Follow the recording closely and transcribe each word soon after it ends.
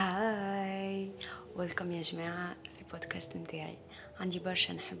ويلكم يا جماعة في البودكاست متاعي. عندي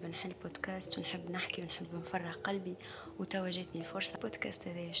برشا نحب نحل بودكاست ونحب نحكي ونحب نفرغ قلبي، وتواجدني الفرصة. البودكاست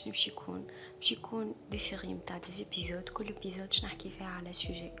هذا شنو باش يكون دي سيري متاع دي زيبيزود، كل ابيزود باش نحكي فيها على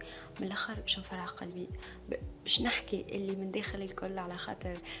سوجي من الاخر باش نفرغ قلبي، باش نحكي اللي من داخل الكل، على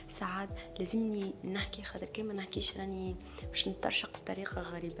خاطر ساعات لازمني نحكي، خاطر كيما نحكيش راني باش نترشق بطريقة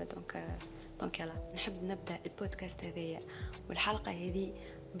غريبة. دونك يلا نحب نبدأ البودكاست هذايا والحلقة هذه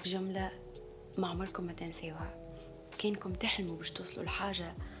بجملة ما عمركم ما تنسيوها. كينكم تحلموا باش توصلوا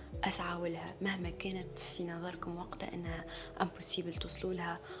لحاجة أسعوا لها مهما كانت في نظركم وقتها إنها امبوسيبل توصلوا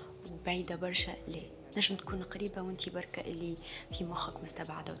لها وبعيدة برشا. ليه نجم تكون قريبة وانتي بركة اللي في مخك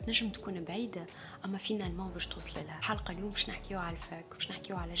مستبعدة، وتنجم تكون بعيدة أما فينا الماء باش توصل لها. الحلقة اليوم باش نحكيو على الفاك، باش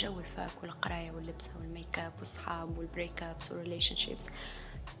نحكيو على جو الفاك والقراية واللبسة والميك اب والصحاب والبريك ابس والريليشن شيبس،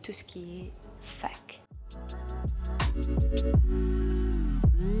 تو سكي فاك.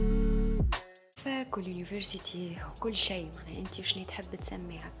 فاك واليونيفرسيتي وكل شيء، معناها انتي وشني تحب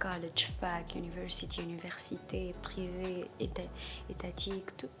تسميها، كولج، فاك، يونيفرسيتي، يونيفرسيتي بريفي،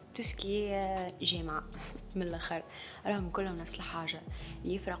 ايتاتيك، تو سكي جامعة من الاخر راهم كلهم نفس الحاجة.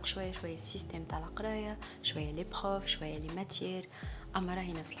 اللي يفرق شوية السيستم تاع القراية، شوية لي بروف، شوية لي ماتير، اما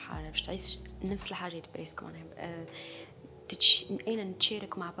راهي نفس الحاجة باش تعيش نفس الحاجة بريسك. معناها انا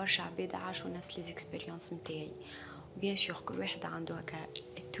نتشارك مع برشا عباد عاشوا نفس لي اكسبيريونس نتاعي، بيان سور كل واحد عنده هكا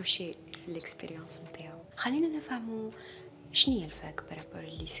التوشي في الاكسبيريونس نتاعو. خلينا نفهموا شنية الفاك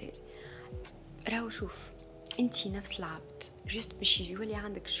برابور الليسي. راهو شوف، انتي نفس العبد جست باش يولي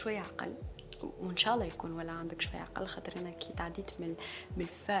عندك شوية عقل، وان شاء الله يكون ولا عندك شوية عقل، خاطر انا كي تعديت من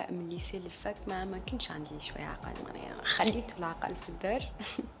الفاك، من الليسي للفاك ما كنش عندي شوية عقل، معناها خليت العقل في الدار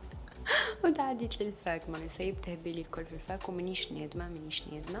وتعديت للفاك، معناها سيبته بالي الكل في الفاك ومنيش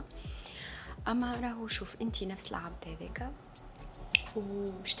نادمة. اما راهو شوف، انتي نفس العبد هذاك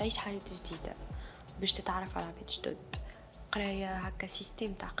وباش تعيش حياة جديدة، باش تتعرف على عباد جدد، قراية هكا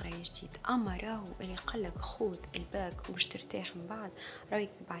سيستم تاع قراية جديد. اما راهو اللي قالك خوذ الباك وباش ترتاح من بعد، راهو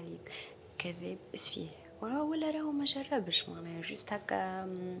يكذب عليك، كذاب اسفيه، ولا راهو ما جربش، معناها جست هكا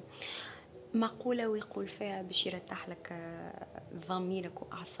مقولة ويقول فيها باش يرتاح لك ضميرك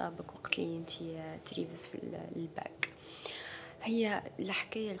واعصابك وقت اللي انتي تريفز في الباك. هي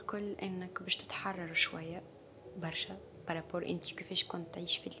الحكاية الكل انك باش تتحرر شوية برشا بارابور انتي كيفاش كنت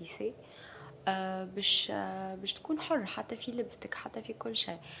تعيش في الليسي، باش تكون حر حتى في لبستك، حتى في كل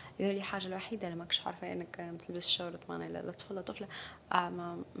شيء. اذا لي حاجه الوحيده اللي ماكش عارفه انك تلبس شورت، معناها لا طفله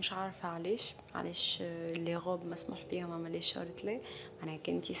ما مش عارفه علاش لي غوب مسموح بيهم اما لي شورت لا. معناها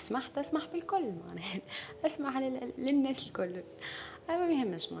كنتي تسمح بالكل، معناها اسمح للناس الكل، ما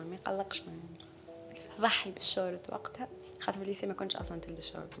يهمش، ما يقلقش، ضحي بالشورت وقتها، خاطر ليسي ما كنتش اصلا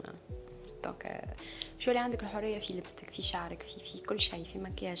تلبس شورت. دونك شو اللي عندك الحريه في لبستك، في شعرك، في كل شيء، في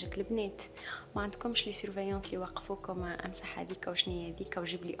مكياجك. البنات ما عندكمش لي سيرفيانت اللي يوقفوكم امسح هذيك وشني هذيك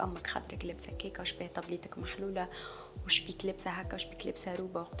وجيب لي امك خاطرك لابسه كيكه وش بيه طبليتك محلوله وش بيك لابسه هكا وش بيك لابسه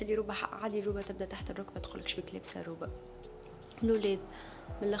روبه، وقت اللي روبه عادي روبه تبدا تحت الركبه تقولك اش بيك لابسه روبه. الولاد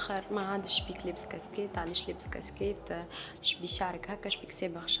من الاخر ما عادش بيك لبس كاسكيت، علاش لبس كاسكيت، شبي شعرك هكا، شبيك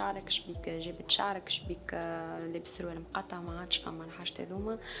صابغ شعرك، شبيك جبت شعرك، شبيك لبس سروال مقطع، ما عادش فما الحاجات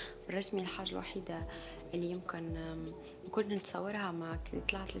هذوما. بالرسمي الحاجه الوحيده اللي يمكن كنت نتصورها ما كي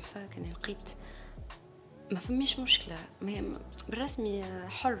طلعت للفاك انا لقيت ما فماش مشكله، بالرسمي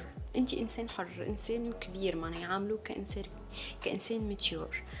حر، انت انسان حر، انسان كبير، معناه يعاملوك كانسان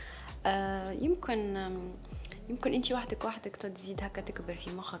ماتيور. يمكن انتي وحدك تزيد هكا تكبر في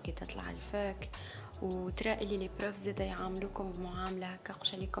مخك كي تطلع الفاك، وترى اللي لي بروف زادا يعاملوكم بمعامله هكا،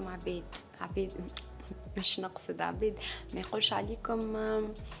 قش عليكم عبيد مش نقصد عبيد، ما يقولش عليكم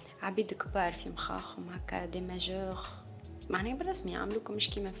عبيد كبار في مخاخهم هكا دي ماجور. معناه بالرسمي يعاملوكم مش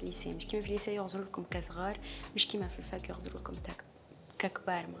كيما في الليسي، مش كيما في الليسي يغزروا لكم كصغار، مش كيما في الفاك يغزروا لكم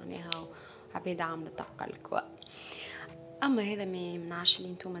ككبار، معناها عبيد عامله تعقلك. اما هذا ما يمنعش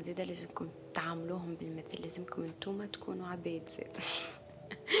اللي نتوما زيدا لازمكم تعاملوهم بالمثل، لازمكم نتوما تكونوا عباد زيدا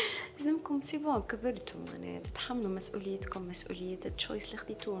لازمكم سيبون كبرتوا، معناها تتحملوا مسؤوليتكم، مسؤوليه التشويس اللي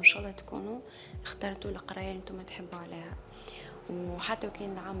خديتوه، ان شاء الله تكونوا اخترتوا القرايه اللي نتوما تحبوا عليها. وحتى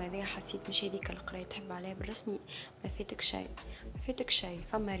وكان العام هذا حسيت مش هذيك القرايه تحب عليها، بالرسمي ما فاتك شيء.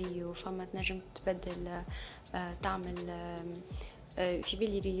 فما ريو، فما تنجم تبدل تعمل في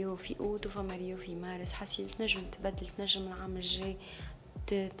بالي ريو في اوت، وفما ريو في مارس، حسيت تنجم تبدل، تنجم العام الجاي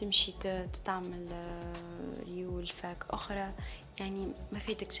تمشي تعمل ريو الفاك اخرى، يعني ما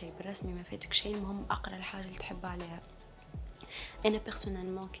فاتك شيء بالرسمي، ما فاتك شيء. المهم اقرا الحاجه اللي تحب عليها. انا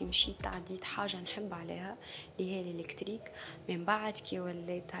بيرسونيلمون كي مشيت تعديت حاجه نحب عليها اللي هي الالكتريك، من بعد كي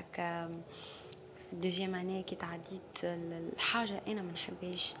وليت هكا في الدوزيام اني كي تعديت الحاجه انا ما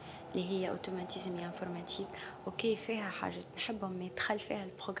نحبهاش اللي هي اوتوماتيزم يا انفورماتيك. اوكي فيها حاجات نحبهم، ما يدخل فيها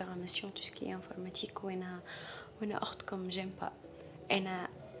البروغراماسيون تو سكي انفورماتيك، وانا اختكم جنبا. انا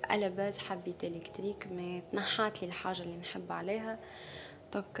على باز حبيت الكتريك، ما تنحات لي الحاجه اللي نحب عليها.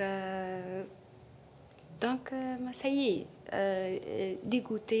 دونك ما سيي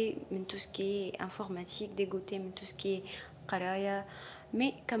ديغوتي من تو سكي انفورماتيك، ديغوتي من تو سكي قرايه.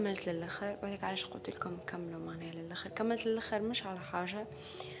 مي كملت للاخر، وهيك علاش قلت لكم كملوا معناها للاخر. كملت للاخر مش على حاجه،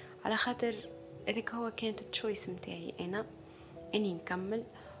 على خاطر هذيك هو كانت التشويس متاعي انا اني نكمل.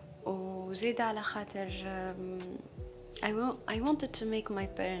 وزيد على خاطر I wanted to make my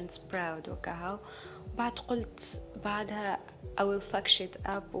parents proud وكهو. بعد قلت بعدها I will fuck shit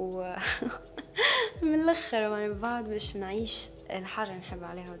up من الاخر يعني بعد باش نعيش الحاجه اللي نحب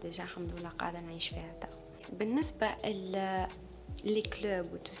عليها، وديجا الحمد لله قاعده نعيش فيها تو. بالنسبه لي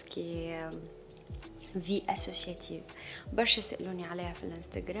كلوب وتوسكي في اسوسياتيف برشا سالوني عليها في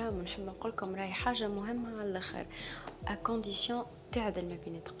الانستغرام، ونحب نقول لكم راهي حاجه مهمه على الاخر، كونديسيون تعدل ما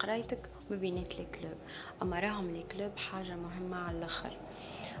بين قرايتك وما بين لي كلوب. اما راهم لي كلوب حاجه مهمه على الاخر.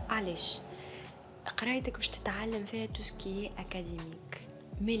 علاش؟ قرايتك باش تتعلم فيها توسكي اكاديميك،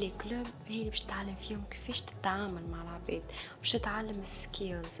 مي لي كلوب هي اللي باش تتعلم فيهم كيفاش تتعامل مع العباد، باش تتعلم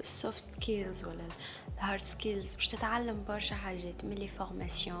السكيلز، السوفت سكيلز ولا الهارد سكيلز، باش تتعلم برشا حاجات من لي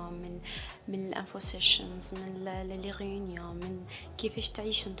فورماسيون، من الانفو سيشنز، من لي ريونيون، من كيفاش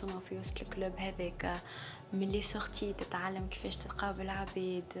تعيش نتوما في وسط الكلوب هذاك، من لي سورتي تتعلم كيفاش تقابل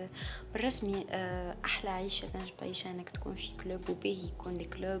عباد. بالرسمي احلى عيشه تنجم تعيشها انك تكون في كلوب، وباهي يكون لي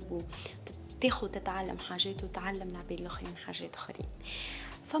كلوب تاخذ تتعلم حاجات وتعلم العباد الاخرين حاجات اخرين.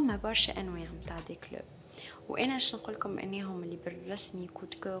 فما برشا انواع نتاع دي كلوب، وانا باش نقول لكم انهم اللي بالرسمي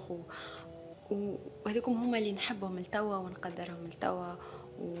كود كور وهذوكم هما اللي نحبهم لتوا ونقدرهم لتوا،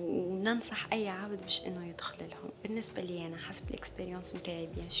 وننصح اي عبد باش انه يدخل لهم. بالنسبه لي انا حسب الاكسبيرينس نتاعي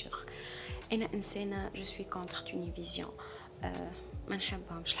بيان سور، انا انسانه جو سوي كونتر تونيفيزيون، ما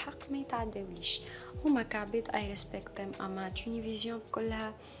نحبهمش الحق، ما يتعداوليش هما كعبيد اي ريسبكت، اما تونيفيزيون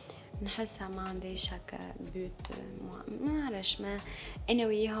كلها نحسها ما عنديش هكا بيوت، ما نعرفش، ما انا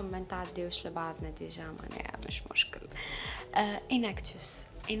وياهم ما نتعديوش لبعضنا ديجا، معناها مش مشكل.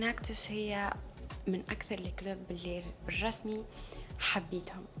 اناكتوس هي من اكثر الكلوب اللي بالرسمي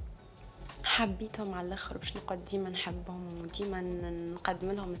حبيتهم على الاخر، باش نقعد ديما نحبهم وديما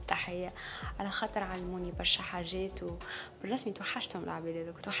نقدم لهم التحيه، على خاطر علموني برشا حاجات. وبالرسمي توحشتهم العباد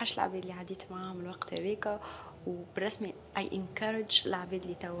هذوك، توحشت العباد اللي عديت معاهم الوقت هذاك. وبالرسمي I encourage العباد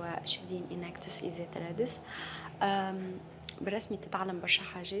اللي توا شادين اناكتس اذا ترادس بالرسمي تتعلم برشا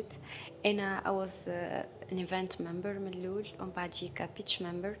حاجات. انا I was an event member من الاول، ومن بعد هيك pitch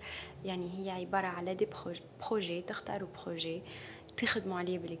member، يعني هي عباره على دي بروجي، تختاروا بروجي تخدموا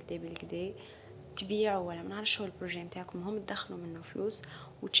عليه بالكدا تبيعوا ولا ما نعرفش شو البروجي نتاعكم، هم تدخلوا منه فلوس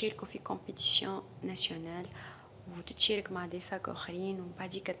وتشاركوا في كومبيتيشن ناسيونال، وتتشارك مع دي فاك اخرين،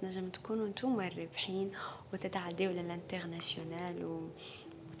 وبعديك تنجم تكونوا نتوما الرابحين وتتعداو للانترناسيونال،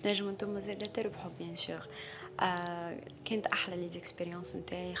 وتنجموا نتوما زاده تربحوا بيان سور. كانت احلى لي زيكسبيريونس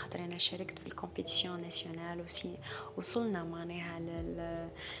نتاعي، خاطر انا شاركت في الكومبيتيشن ناسيونال وصلنا معناها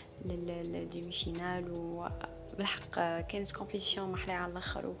للديمي فينال، وبالحق كانت كومبيتيشن محلاه على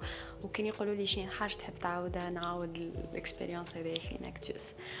الاخر. وكان يقولوا لي شنو حاجه تحب تعاودها، نعاود الاكسبيريونس هذه في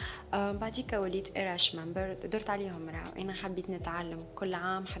ناكتوس. بعديك وليت اراش ممبر، درت عليهم راهو انا حبيت نتعلم كل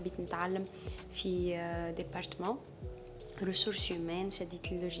عام، حبيت نتعلم في ديبارتمون ريسورس هيومان،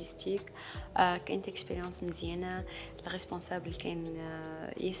 شديت اللوجيستيك. كانت اكسبيرينس مزيانه، الريسبونسابل كان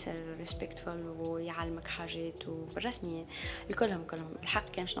ياسر ريسبكتفول ويعلمك حاجات، وبالرسمي كلهم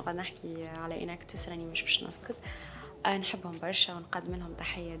الحق كان مش نقعد نحكي على اناكتوس راني مش باش نسكت. نحبهم برشا ونقدم لهم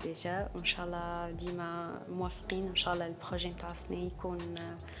تحيه ديجا، وان شاء الله ديما موافقين، ان شاء الله البروجي نتاع السنه يكون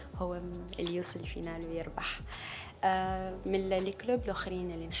هو اللي يوصل الفينال ويربح. من لي كلوب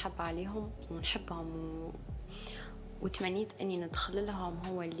الاخرين اللي نحب عليهم ونحبهم وتمنيت اني ندخل لهم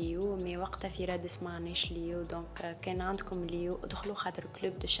هو الليو، مي وقتها في رادس ما عناش ليو، دونك كان عندكم ليو ادخلوا، خاطر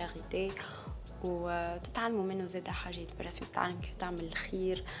كلوب دو شاريتي وتتعلموا منه زاده حاجات بالرسمي، تتعلم كيف تعمل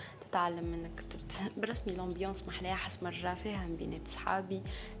الخير، تتعلم انك بالرسمي الامبيونس محلاها، حس مره فاهم بين صحابي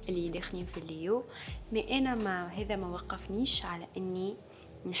اللي داخلين في الليو. مي انا هذا ما وقفنيش على اني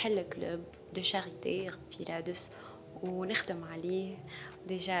نحل كلوب دو شاريتي في رادس ونخدم عليه.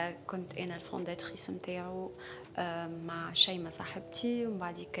 ديجا كنت انا الفونداتريس نتاعو مع شيماء صاحبتي، ومن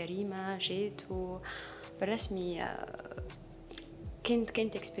بعد كريمه جات، وبالرسمي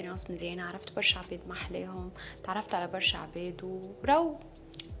كانت اكسبيرينس مزيانه، عرفت برشا عباد محلاهم، تعرفت على برشا عباد. وراو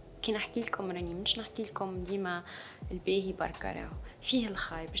كي نحكي لكم راني مش نحكي لكم ديما الباهي بركه، راهو فيه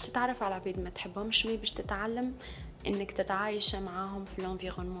الخايب باش تتعرف على عباد ما تحبهمش، مي باش تتعلم انك تتعايش معاهم في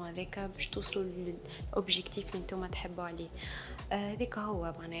الانفيرونمون هذاك باش توصلوا للاوبجيكتيف اللي نتوما تحبوا عليه. هذاك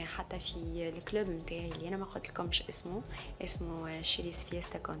هو معناها. حتى في الكلوب نتاعي اللي انا ما قلت لكمش اسمه شيريس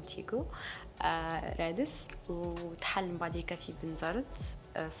فيستا كونتيغو رادس، وتحل من بعديك في بنزرت،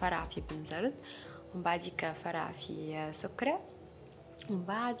 فرع في بنزرت، ومن بعديك فرع في سكرة، ومن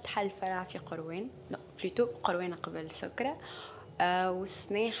بعد تحل فرع في قروان، لا بلوتو قروان قبل سكرة.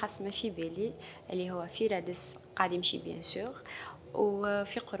 والسنة حسب ما في بالي اللي هو في رادس قاعد يمشي بيان سور،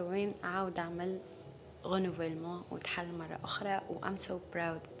 وفي قروان عاود عمل غنوفيلمون وتحل مرة أخرى. وأم سو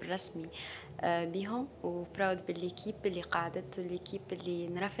براود بالرسمي بيهم، وبراود بالليكيب اللي قاعدت، الليكيب اللي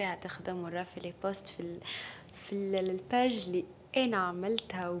نرفع تخدم ونرفع لي بوست في الباج اللي انا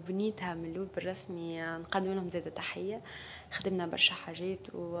عملتها وبنيتها من الاول بالرسمي. نقدم لهم زاده تحيه. خدمنا برشا حاجات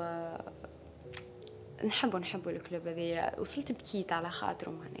و نحبوا الكلوب هذايا. وصلت بكيت على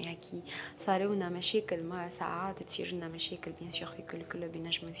خاطره معناها كي صاروا لنا مشاكل، ما ساعات تصير لنا مشاكل بيان سور في كل كلوب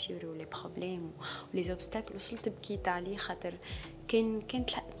ينجموا يصيروا لي بروبليم ولي زوبستاكل. وصلت بكيت عليه خاطر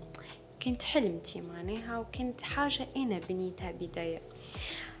كانت حلمتي معناها، وكانت حاجه انا بنيتها بدايه.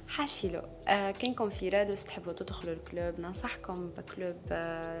 حاسيلو كنكم في رادس تحبوا تدخلوا الكلوب، ننصحكم بكلوب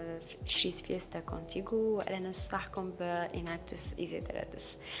شريس فيستا كونتيغو، ولا ننصحكم بإناكتس إيزيد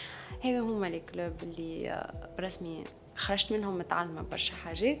رادس. هذا هما الكلوب اللي برسمي خرجت منهم متعلمة برشا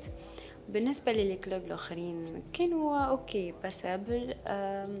حاجات. بالنسبة للكلوب الآخرين كانوا أوكي باسابل.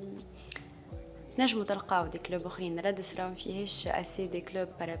 نجموا تلقاو دي كلوب آخرين. رادس راهم فيهش أسي دي كلوب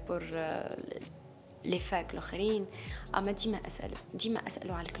بارابور لي فاك الاخرين. اما ديما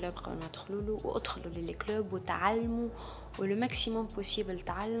اسالوا على الكلوب قبل ما تدخلوا له، وادخلوا للكلوب وتعلموا ولو ماكسيموم بوسيبل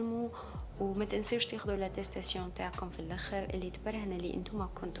تعلموا. وما تنسوش تاخذوا لاتيستاسيون تاعكم في الاخر اللي تبرهن اللي انتم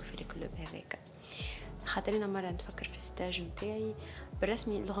كنتوا في الكلوب هذاك. خاطرنا مره نتفكر في الستاج نتاعي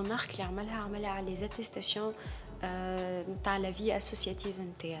بالرسمي الغمارك اللي عملها على لي زاتيستاسيون نتاع لا في اسوسياتيف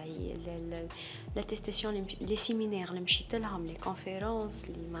نتاعي، لاتيستاسيون لي سيمينير اللي مشيت لهم، لي كونفيرونس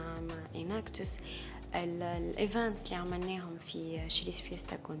اللي مع اناكتس، الايفنتس اللي عملناهم في شريس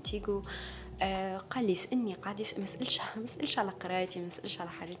فيستا كونتيغو. قال لي اسالني، قاعد يسال، ما سالش على قرايتي، ما سالش على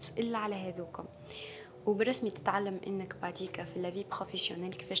حاجات، سال على هذوكم. وبرسمي تتعلم انك بعديك في لافي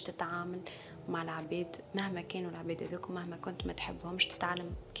بروفيسيونيل كيفاش تتعامل مع العباد، مهما كانوا العباد هذوك، مهما كنت ما تحبهمش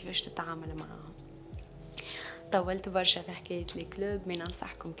تتعلم كيفاش تتعامل معهم. طولت برشا في حكاية الكلوب، ما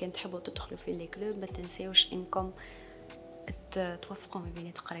ننصحكم كان تحبوا تدخلوا في الكلوب ما تنساوش انكم توفقوا ما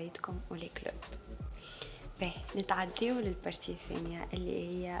بين قرايتكم والكلوب. باهي نتعديو للبارتي الثانية اللي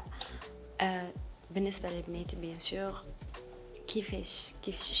هي بالنسبة للبنات بيان سور كيفاش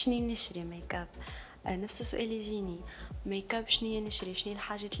شنو نشري ميك اب. نفس السؤال يجيني، ميك اب شنو نشري، شنو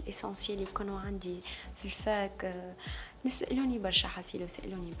الحاجات الاسونسيال اللي يكونوا عندي في الفاك. نسألوني برشا، حاسيلو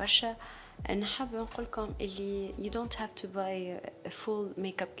سألوني برشا. نحب نقول لكم اللي you don't have to buy a full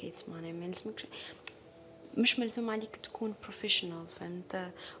makeup kit. معناها ما لازمك، مش ملزوم عليك تكون professional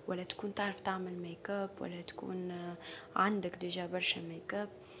فهمت، ولا تكون تعرف تعمل ميك اب، ولا تكون عندك ديجا برشا ميك اب.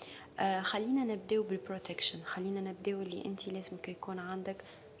 خلينا نبداو بالبروتكشن. خلينا نبداو اللي انت لازمك يكون عندك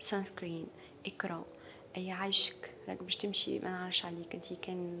سان سكرين، اكران، اي عايشك راك باش تمشي. ما نعرفش عليك انت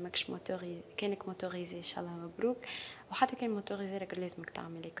كان ماكش كانك موتوريزي ان شاء الله مبروك، وحتى كان موتوريزي راك لازمك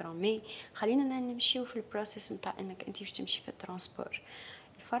تعمل اكران. مي خلينا نمشيو في البروسيس نتاع انك انت باش تمشي في الترانسبور.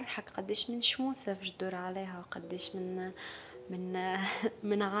 الفرحك قداش من شموسه باش تدور عليها، وقداش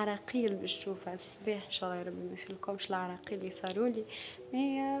من عراقيل باش تشوفها الصباح ان شاء الله. يا رب ما يصيرلكمش العراقيل اللي صاروا لي.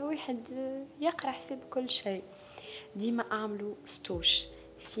 مي واحد يقرا حساب كل شيء. ديما اعملوا ستوش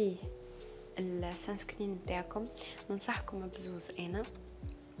فيه السانسكرين نتاعكم. ننصحكم بزوز انا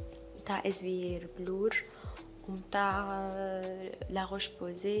تاع اسفير بلور ومتاع لا روش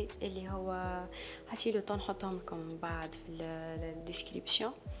بوزي اللي هو حسيلو تنحطهم لكم من بعد في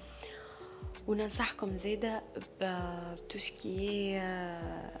الديسكريبسيون. وننصحكم زيادة بتوسكي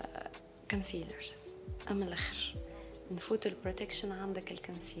كونسيلر. اما الاخر نفوت البروتكشن عندك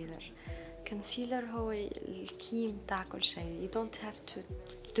الكونسيلر هو الكيم تاع كل شيء. you don't have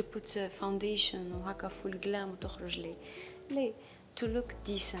to put foundation وهكا full glam وتخرج ليه to look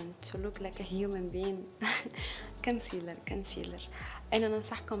decent, to look like a human being. concealer. انا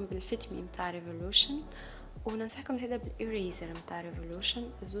ننصحكم بالفيتمي متاع ريفولوشن، وننصحكم زيادة بالإريزر متاع ريفولوشن.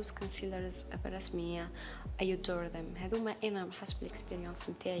 زوز كونسيلرز برسمية I adore them. هذوما انا حسب الاكسبيرينس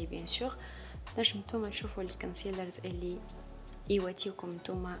متاعي بيان سور. نجم نتوما تشوفوا الكونسيلرز اللي يواتيوكم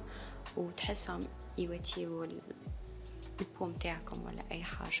نتوما وتحسهم يواتيو البو متاعكم ولا اي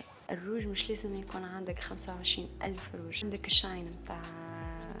حاجة. الروج مش لازم يكون عندك 25,000 روج. عندك الشاين متاع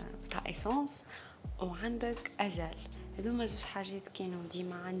ايسونس، وعندك ازال. هذوما زوج حاجات كانوا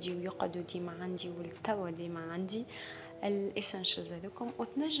ديما عندي ويقعدوا ديما عندي والتوا ديما عندي الاسنشلز هذوكم.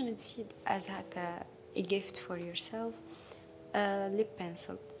 وتنجم تزيد از هكا a gift for yourself lip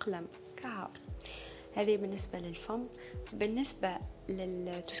pencil قلم كهو. هذه بالنسبة للفم. بالنسبة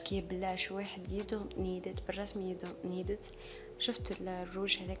للتسكية بلاش واحد you don't need it بالرسمي you don't need it. شفت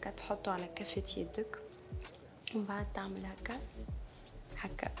الروج هذاك تحطه على كفة يدك ومن بعد تعمل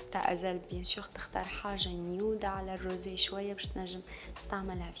هكا تاع أزل بيان سور تختار حاجة نيودة على الروزي شوية باش تنجم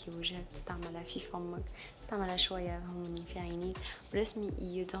تستعملها في وجهك تستعملها في فمك تستعملها شوية هوني في عينيك. برسمي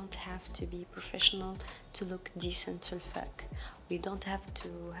you don't have to be professional to look decent في الفك. you don't have to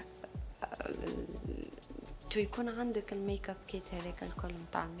يكون عندك الميك اب كيت هذاك الكل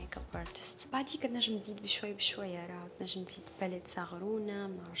متاع الميك اب ارتست. بعديك تنجم تزيد بشوي بشويه راه تنجم تزيد باليت صغرونه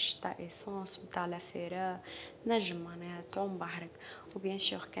معرفش تاع ايسونس متاع لافيرا نجم معناها تعوم بحرك. وبيان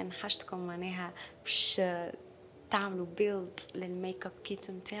سور كان حاجتكم معناها باش تعملوا بيلد للميك اب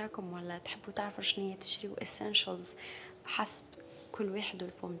كيت نتاعكم ولا تحبوا تعرفوا شنو تشريوا اسينشلز حسب كل واحد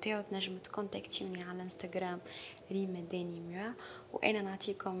والبوم تاعو تنجم تكونتاكتيوني على انستغرام ريما داني ميا وانا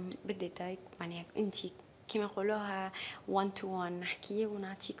نعطيكم بالديتاي معناها انتي كما نقولوها 1 to 1 نحكي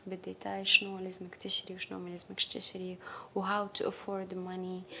ونعطيك بالديتاي شنو لازمك تشري وشنو ما لازمكش تشري و how to afford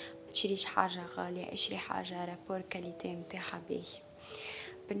money. ما تشريش حاجه غاليه اشري حاجه رابور كاليتي نتاعها باهي.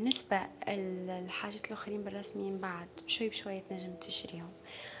 بالنسبه للحاجات الاخرين بالرسمي بعد بشوي بشوي تنجم تشريهم.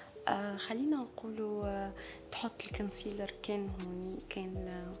 خلينا نقولوا تحط الكونسيلر كان هوني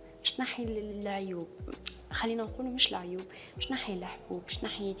كان باش تنحي العيوب. خلينا نقولوا مش العيوب باش تنحي الحبوب باش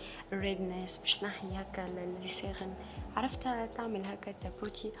تنحي الريدنس باش تنحي هكا الزيسيغن. عرفتها تعمل هكا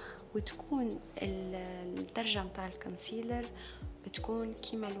تابوتي وتكون الدرجة متاع الكونسيلر تكون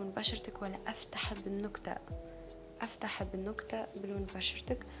كيما لون بشرتك ولا افتح بالنكتة بلون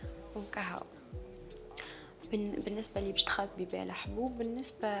بشرتك وكهو. بالنسبة لي باش تخبي بها الحبوب.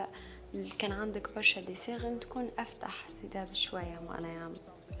 بالنسبة كان عندك برشا ديسيغن تكون افتح زيادة بشوية معناها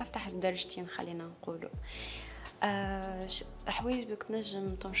افتح بدرجتين خلينا نقولوا. حوايجك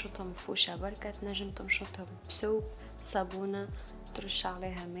تنجم تمشطهم بفوشة بركة تنجم تمشطهم بسوب صابونة ترش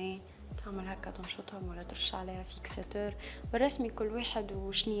عليها ماء تعمل هكا تمشطهم ولا ترش عليها فيكساتور. بالرسمي كل واحد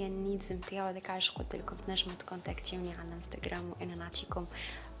وشنية النيدز متاعو هذاك عايش قلت لكم تنجموا تكونتاكتيوني على انستغرام وانا نعطيكم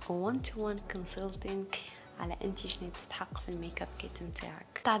 1 to 1 consulting على انتي شنو تستحق في الميك اب كيت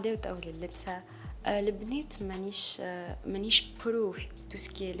نتاعك. تعداوت اول اللبسه. البنات مانيش برو في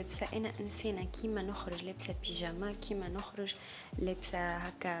توسكي لبسه. انا انسانه كيما نخرج لبسه بيجاما كيما نخرج لبسه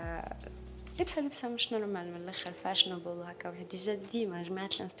هكا لبسه مش نورمال من الاخر فاشنبل هكا وهذه جد ديما جماعه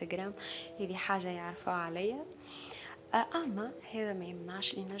الانستغرام هذه حاجه يعرفوها عليا. اما هذا ما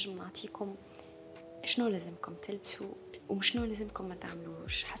يمنعش لي نجم نعطيكم شنو لازمكم تلبسوا وشنو لازمكم ما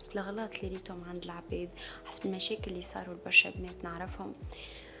تعملوش حسب الغلط اللي ريتهم عند العباد حسب المشاكل اللي صاروا لبرشا بنات نعرفهم.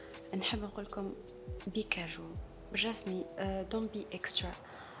 نحب نقولكم بي كاجو بالرسمي دون بي اكسترا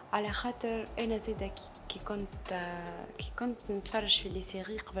على خاطر انا زيدا كي كنت نتفرج في لي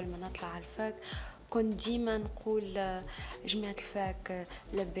سيري قبل ما نطلع على الفاك كنت ديما نقول جماعة الفاك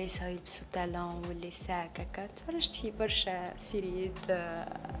لباسها يلبسوا طالون واللي ساك هكا. تفرجت في برشا سيريات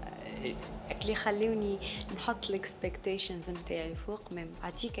اللي خلوني نحط الاكسبكتيشنز نتاعي فوق. من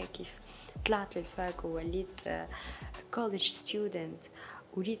بعديك كيف طلعت للفاك ووليت كوليدج ستودنت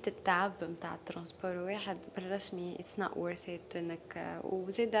وريت التعب متاع الترانسبور واحد بالرسمي it's not worth it انك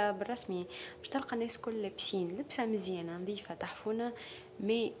وزيدا بالرسمي باش تلقى الناس كل لابسين لبسه مزيانه نظيفه تحفونه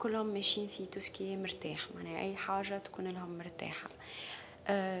مي كلهم ماشيين في توسكي مرتاح معناها اي حاجه تكون لهم مرتاحه.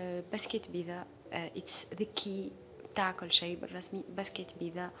 باسكيت بيضاء it's the key تاع كل شيء بالرسمي. باسكيت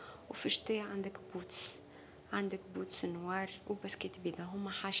بيضاء وفي الشتاء عندك بوتس نوار وباسكيت بيضاء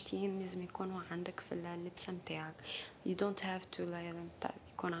هما حاجتين لازم يكونوا عندك في اللبسه نتاعك. you don't have to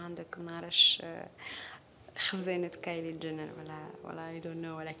يكون عندك نعرفش خزانة كايلي جينر ولا I don't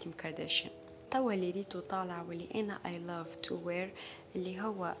know ولا كيم كارداشيان. توا اللي ريتو طالع واللي انا I love to wear اللي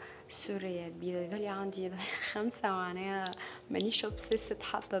هو السوريات بيضاء ذولي عندي 5 معناها مانيش obsessed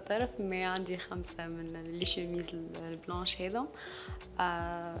حتى طرف ما عندي 5 من اللي شميز البلانش هذا.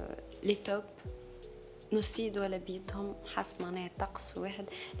 لي توب نصيد ولا بيتهم حسب معناها طقس واحد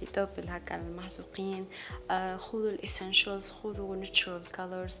لي توب هكا المحزوقين. خذوا الاسنشلز خذوا ناتشورال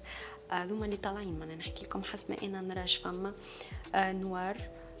كولرز ذوما اللي طالعين معناها نحكي لكم حسب ما انا نراش فما نوار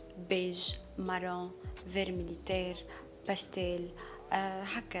بيج مارون فير ميليتير باستيل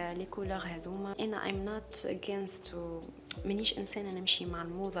هكا لي كولور هذوما. انا I'm not against منيش إنسانة نمشي مع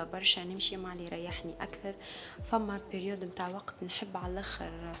الموضة برشا، نمشي مع اللي يريحني أكثر. فما بيريود متاع وقت نحب على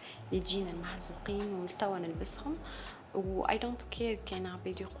الآخر الجين المحزوقين والتوا نلبسهم، و I don't care كان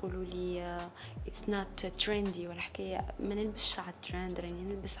عباد يقولوا لي it's not trendy ولا حكاية، ما نلبسش على الترند، راني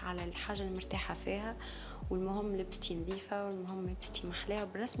نلبس على الحاجة اللي مرتاحة فيها، والمهم لبستي نظيفة، والمهم لبستي محلاها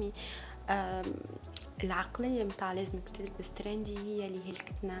بالرسمي. العقلية متاع لازمك تلبس ترندي هي اللي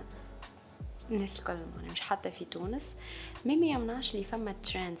هلكتنا الناس الكل، مش حتى في تونس. ما يمنعش اللي فما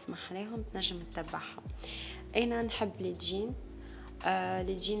ترندز محلاهم تنجم تتبعها. انا نحب الجين،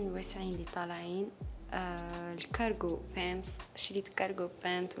 الجين الواسعين اللي طالعين، الكارغو بانس، شريت كارغو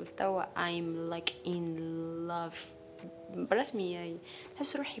بانت والتوا I'm like in love برسمي.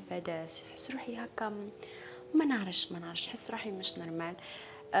 حس روحي بداس، حس روحي هكا ما نعرفش حس روحي مش نورمال.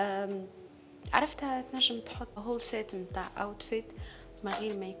 عرفتها تنجم تحط هول سيت متاع اوتفيت ما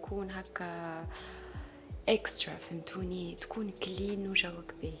غير ما يكون هكا اكسترا، فهمتوني؟ تكون كلين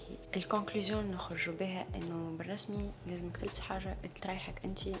وجوك باهي. الكونكلوزيون نخرجوا بها انه بالرسمي لازمك تلبس حاجه تريحك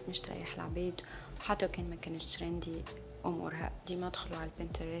انت، مش تريح العباد. وحتى كان ما كانش ترندي امورها، ديما ادخلوا على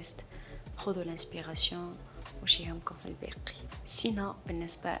البنترست، خذوا الانسبيراسيون وش يهمكم في الباقي. سينا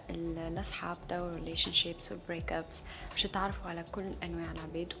بالنسبة للأصحاب دو ريليشن شيبس والبريك أبس، باش تعرفوا على كل أنواع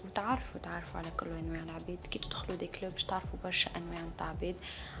العباد، وتعرفوا على كل أنواع العباد. كي تدخلوا دي كلوب باش تعرفوا برشا أنواع متاع عباد،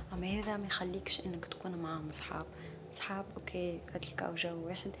 أما هذا ما يخليكش إنك تكون معهم صحاب أوكي فتلقاو جو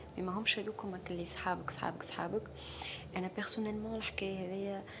واحد، ما همش هذوكم اللي صحابك. أنا بيرسونيلمون الحكاية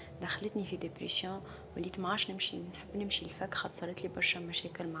هذيا دخلتني في ديبريسيون، وليت ما عادش نحب نمشي الفك، خاطر صارت لي برشا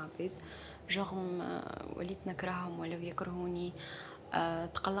مشاكل مع عباد جوغم، وليت نكرههم ولا يكرهوني.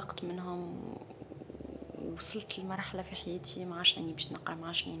 تقلقت منهم، وصلت لمرحلة في حياتي ما عادش اني باش نقرا، ما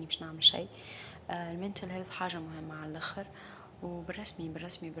عادش اني باش نعمل شيء. المنتل هيلث حاجة مهمة على الاخر، وبالرسمي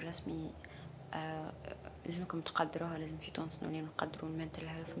لازمكم تقدروها. لازم في تونس نولي نقدروا المنتل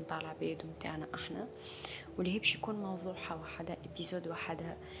هيلث نتاع العباد ومتاعنا احنا، واللي هي باش يكون موضوعها وحدها، ابيزود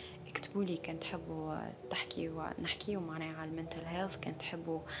وحدها. اكتبوا لي كان تحبوا نحكيوا معناها على المنتل هيلث، كان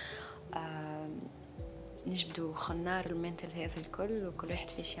تحبوا نجبدوا خنار المنتل هيلث الكل، وكل واحد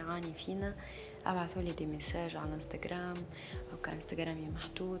فيش يعاني فينا. ابعثوا لي دي ميساج على انستغرام، او كان انستغرامي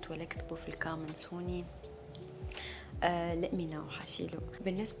محطوط، ولا اكتبوا في الكومنتس هوني. let me know حسيلو.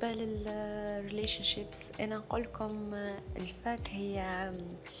 بالنسبة للريليشن شيبس انا نقول لكم الفات هي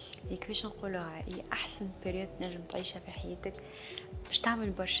كيفاش نقولوها، هي احسن بيريود نجم تعيشها في حياتك باش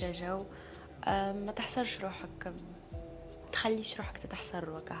تعمل برشا جو. ما تحصرش روحك، تخليش روحك تتحسر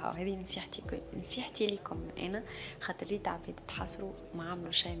وكها. هذه نصيحتي لكم انا، خاطر ريت عباد تحصروا ما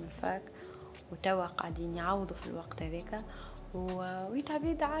عملوا شيء من الفاك، وتوا قاعدين يعوضوا في الوقت هذاك، وريت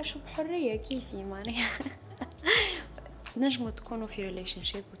عباد عاشوا بحريه كيفي معناها. نجموا تكونوا في ريليشن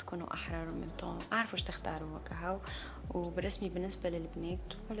شيب وتكونوا احرار من طون، اعرفوا ايش تختاروا وكها. وبرسمي بالنسبه للبنات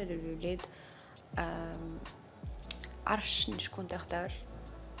ولا للولاد، عارف شكون تختار،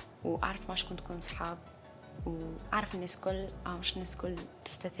 وعارف ما شكون تكون صحاب، وعارف الناس كل مش الناس كل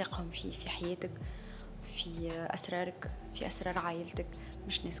تستثيقهم في حياتك، في اسرارك، في اسرار عائلتك.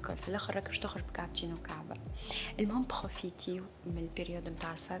 مش ناس كل في الاخر راك باش تخرج بكعبتين وكعبه. المهم بروفيتي من البريود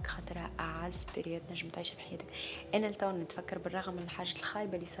نتاع الفاك، خاطر اعز بريود نجم تعيش في حياتك. انا لتو نتفكر بالرغم من الحاجات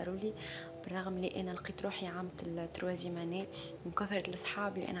الخايبه اللي صاروا لي، بالرغم اللي انا لقيت روحي عامت التروازيماني من كثره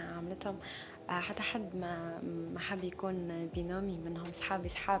الاصحاب اللي انا عاملتهم، حتى حد ما حب يكون بينومي منهم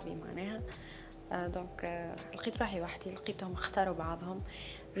صحابي معناها. دونك لقيت روحي وحدي، لقيتهم اختاروا بعضهم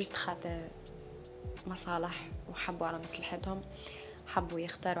جست خاطر مصالح، وحبوا على مصلحتهم، حبوا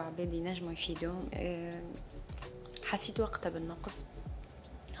يختاروا عباد ينجموا يفيدوهم. حسيت وقتها بالنقص،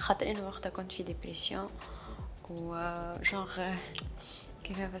 خاطر انا وقتها كنت في ديبريسيون، وجونغ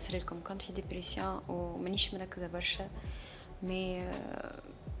كيف افسر لكم، كنت في ديبريسيون ومانيش مركزه برشا.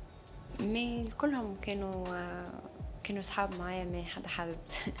 مي كلهم كانوا صحاب معايا، ما حد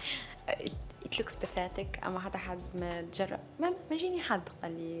it looks pathetic، اما حد ما تجرب، ما جيني حد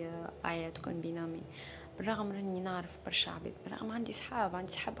قال لي تكون بينامي. بالرغم اني نعرف برشا عباد، بالرغم عندي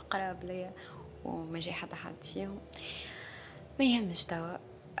صحاب قراب ليا، وما جاي حد فيهم. ما يهمش توا.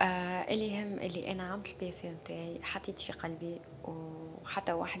 اللي يهم اللي انا عملت البي اف نتاعي، حطيت في قلبي،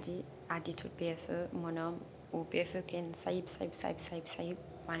 وحتى وحدي عديت البي اف مونوم. وبي اف كان صعيب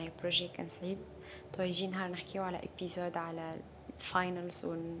معناها بروجي كان صعيب. تو يجي نهار نحكيو على ابيزود على الفاينلز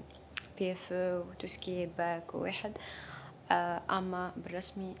والبي اف وتوسكي باك وواحد. اما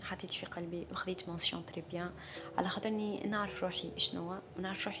بالرسمي حطيت في قلبي وخذيت منسيون تري بيان، على خاطرني نعرف روحي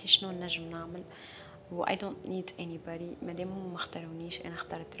شنو نجم نعمل، و I don't need anybody. مادام هم ما اختارونيش، انا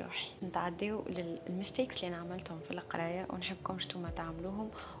اخترت روحي. نتعداو للمستيكس اللي انا عملتهم في القرايه، ونحبكم نتوما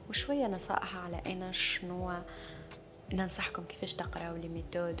تعملوهم، وشويه نصائح على انا شنو ننصحكم كيفاش تقراو لي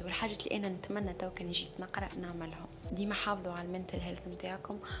ميثود والحاجات اللي انا نتمنى تو كان جيت نقرا نعملهم. ديما حافظوا على المنتل هيلث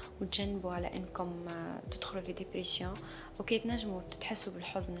نتاعكم وتجنبوا على انكم تدخلوا في ديبريسيون. اوكي تنجموا تحسوا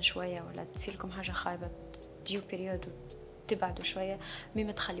بالحزن شويه ولا تصير لكم حاجه خايبه، تجيو بيريود تبعدوا شويه،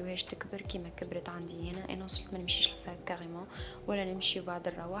 ما تخليوهاش تكبر كيما كبرت عندي انا وصلت ما نمشيش لفها كاريمون ولا نمشي بعد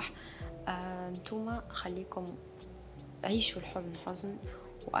الرواح. نتوما خليكم عيشوا الحزن حزن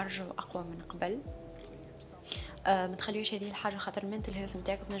وارجعوا اقوى من قبل. ما تخليوش هذه الحاجه، خاطر المنتل هيلث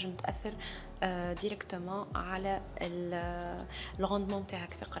نتاعك تنجم تاثر ديريكتومون على الغوندمون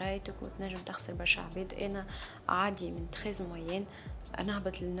نتاعك في قرايتك، وتنجم تخسر برشا عباد. انا عادي من 13 موين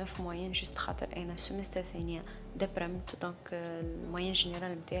نهبط ل 9 موين جست خاطر انا السمستر الثانيه دبرمت، دونك الموين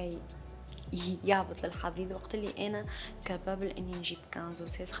جينيرال نتاعي يهبط للحضيض، وقت اللي انا كابابل اني نجيب 15 و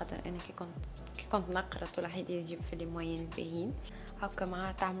 16 خاطر انا كي كنت نقرا طول حياتي نجيب في لي موين الباهيين. هكا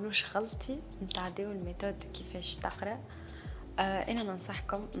ما تعملوش غلطي نتعداو الميثود كيفاش تقرا. انا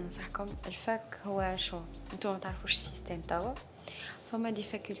ننصحكم الفاك هو شو انتم ما تعرفوش السيستم توا، فما دي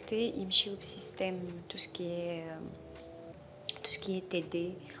فاكولتي يمشيو بسيستم تو سكي تي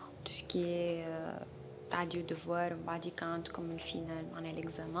دي تو سكي تعديو ديفوار من بعد كان عندكم الفينال معناها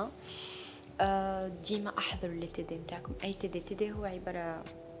الاكزامان. ديما احضروا لي تي دي نتاعكم. اي تي دي هو عباره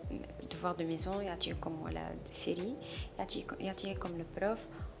devoir de maison يعطيكم ولا سيري يعطيكم البروف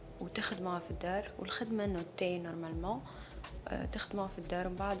وتخدموها في الدار، والخدمه نوتي نورمالمون تخدموها في الدار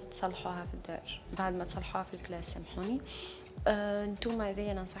ومن بعد تصلحوها في الدار بعد ما تصلحوها في الكلاس. سامحوني. نتوما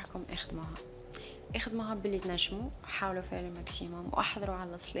هذيا ننصحكم اخدموها باللي تنجموا، حاولوا فيها الماكسيموم واحضروا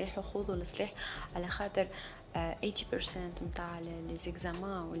على الصليح وخذوا الصليح، على خاطر 80% نتاع لي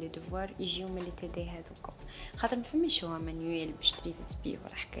زيكزامان ولي دوفوار يجيو من لي تي دي هذوك، خاطر ما فماش هو مانيوال باش تريفز بيه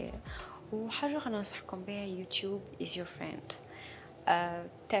ولا حكايه. وحاجه اخرى ننصحكم بها، يوتيوب is your friend.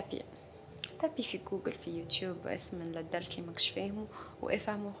 تابي في جوجل في يوتيوب اسم الدرس اللي ماكش فاهمه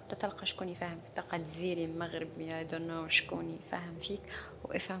وافهمه، تلقى شكون يفهم، تلقى جزيري مغربي اي دون نو شكون يفهم فيك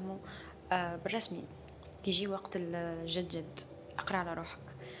وافهمه بالرسمي. يجي وقت الجد اقرا على روحك.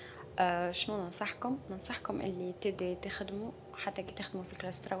 شنو ننصحكم اللي تدي تخدموا، حتى كي تخدموا في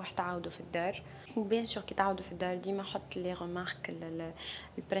الكلاس تروح تعاودوا في الدار، وبين شو كي تعاودوا في الدار ديما حط لي ريمارك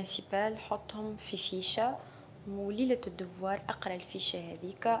البرينسيبال حطهم في فيشه، وليلة الدوار اقرا الفيشه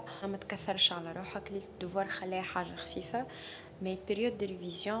هذيك، ما تكثرش على روحك. ليلة الدوار خليها حاجه خفيفه، مي بيريود دو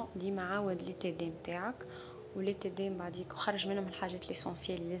ريفيزيون ديما عاود لي تي دي نتاعك ولي تي دي بعديك وخرج منهم الحاجات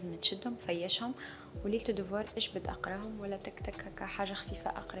ليسونسيال اللي لازم تشدهم فيشهم، وليلة الدوار اجبد اقراهم ولا تك هكا حاجه خفيفه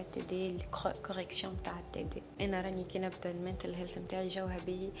اقرا تي دي الكوريكسيون تاع التي دي. انا راني كي نبدا المنتل هيلث نتاعي جوها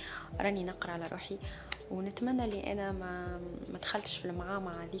به راني نقرا على روحي، ونتمنى لي انا ما دخلتش في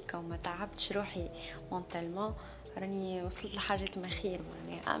المعامعه هذيك وما تعبتش روحي مونتالمون، راني وصلت لحاجات ما خير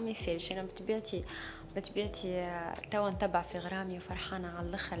معناها ما يصيرش. انا بطبيعتي توا نتبع في غرامي وفرحانه على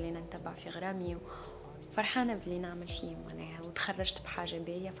الاخر اللي نتبع في غرامي وفرحانه باللي نعمل فيه معناها، وتخرجت بحاجه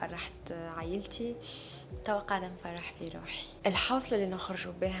باهيه فرحت عائلتي، توا قاعده نفرح في روحي. الحوصله اللي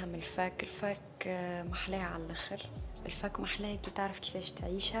نخرجوا بها من الفاك محلاها على الاخر. الفاك محلاها كي تعرف كيفاش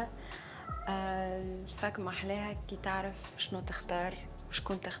تعيشها. الفاك محلاها كي تعرف شنو تختار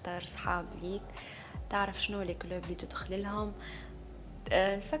وشكون تختار صحاب ليك، تعرف شنو لي كلوب اللي تدخل لهم.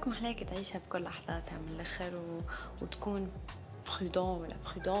 الفاك محلاها كي تعيشها بكل لحظاتها من الاخر وتكون برودون ولا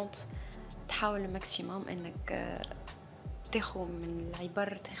برودونت، تحاول الماكسيموم انك تاخذ من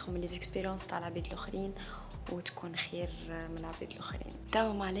العبر، تاخذ من ليزيكسبيريونس تاع العباد الاخرين وتكون خير من العباد الاخرين.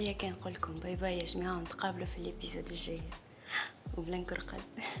 توا ما عليا كان نقول لكم باي باي يا جماعه، ونتقابلوا في الابيزود الجاي وبلانكر قلب.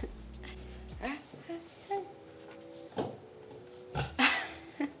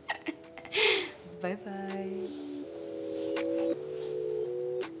 باي باي.